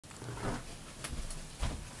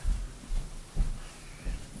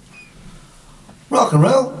rock and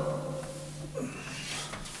roll.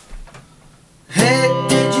 Hey,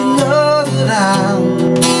 did you know that I'm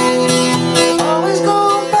always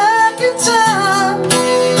going back in time?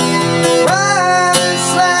 Right,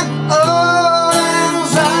 it's like old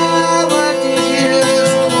animals I my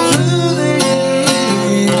dears through the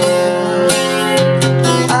years.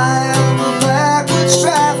 I am a backwards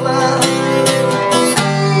traveler,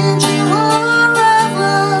 angel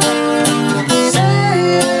forever,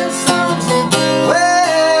 saying something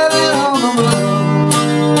wailing on the moon.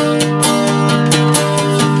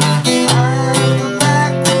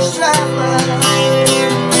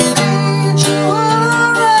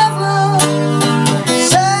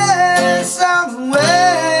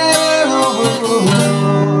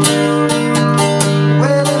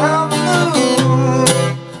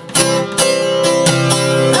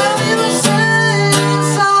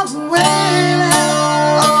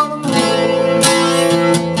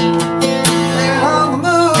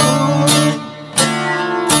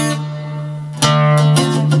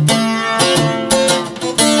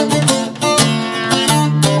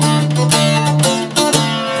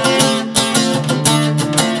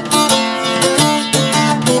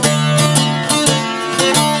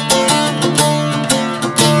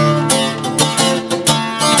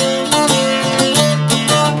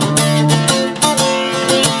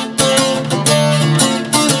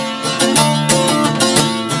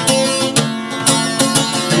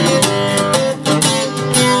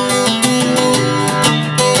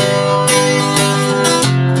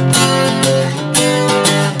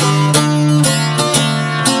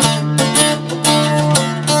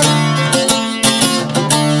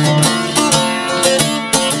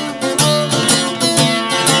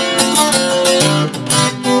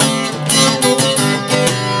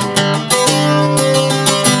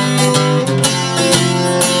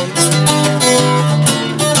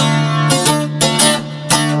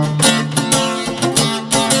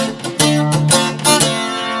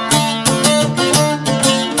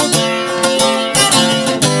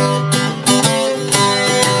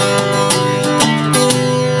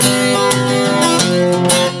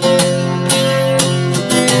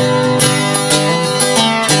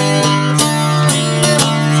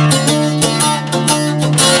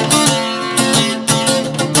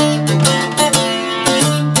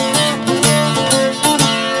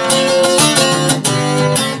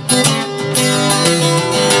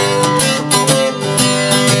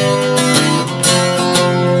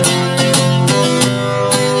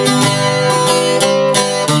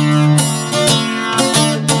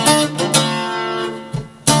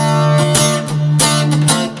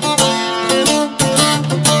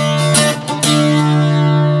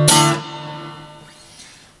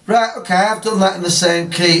 Right, okay, I've done that in the same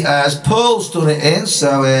key as Paul's done it in,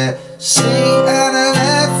 so C and an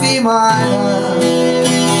F, E minor,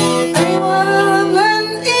 A minor and then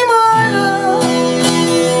E minor,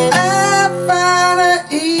 F and an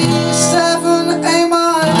E7, A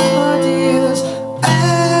minor, my dears,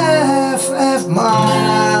 F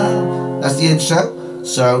minor. That's the intro.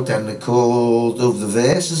 So then the chord of the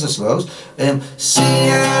verses, I suppose. C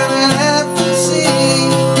and an F and C.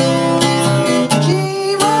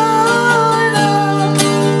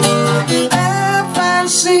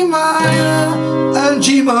 C minor and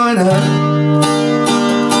G minor, and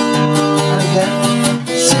again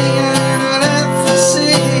C and an F and C,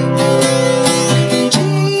 G,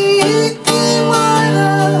 E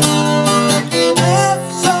minor, F,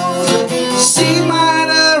 C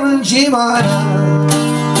minor and G minor,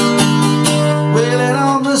 wailing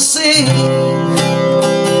on the sea.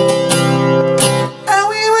 And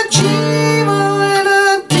we were G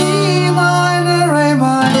minor, D minor, A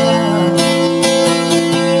minor.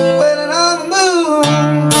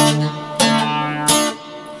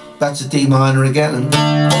 Back to D minor again, and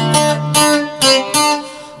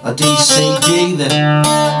a D, C, G then,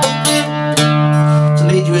 to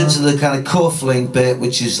lead you into the kind of cuffling bit,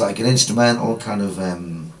 which is like an instrumental kind of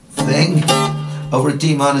thing, over a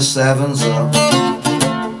D minor 7, so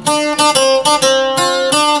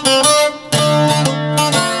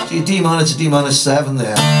D minor to D minor 7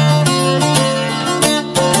 there.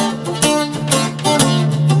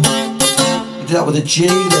 You do that with a G,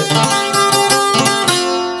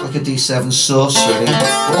 like a D7 sus, really.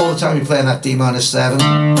 But all the time you're playing that D minor 7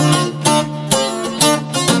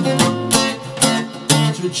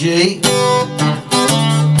 to a G,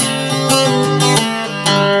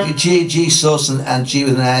 G, G sus and G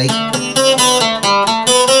with an A, or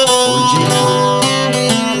a G. I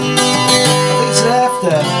think it's an F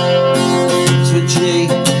there, to a G,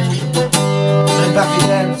 and then back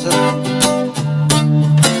again to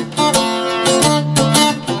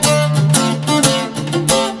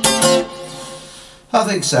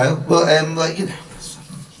think so. But like, you know,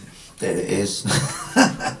 there it is.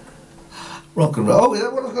 Rock and roll. Oh,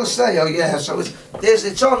 what was I going to say? Oh yeah, so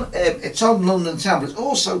it's on London Town, but it's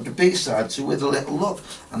also the B-side to With a Little Luck,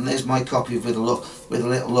 and there's my copy of With a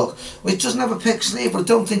Little Luck, which doesn't have a pick sleeve, but I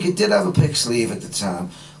don't think it did have a pick sleeve at the time,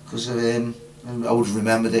 because I would have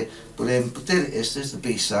remembered it. But there it is. There's the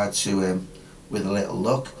B-side to With a Little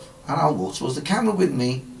Luck, and I'll walk towards the camera with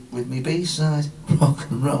me B-side. Rock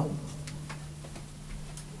and roll.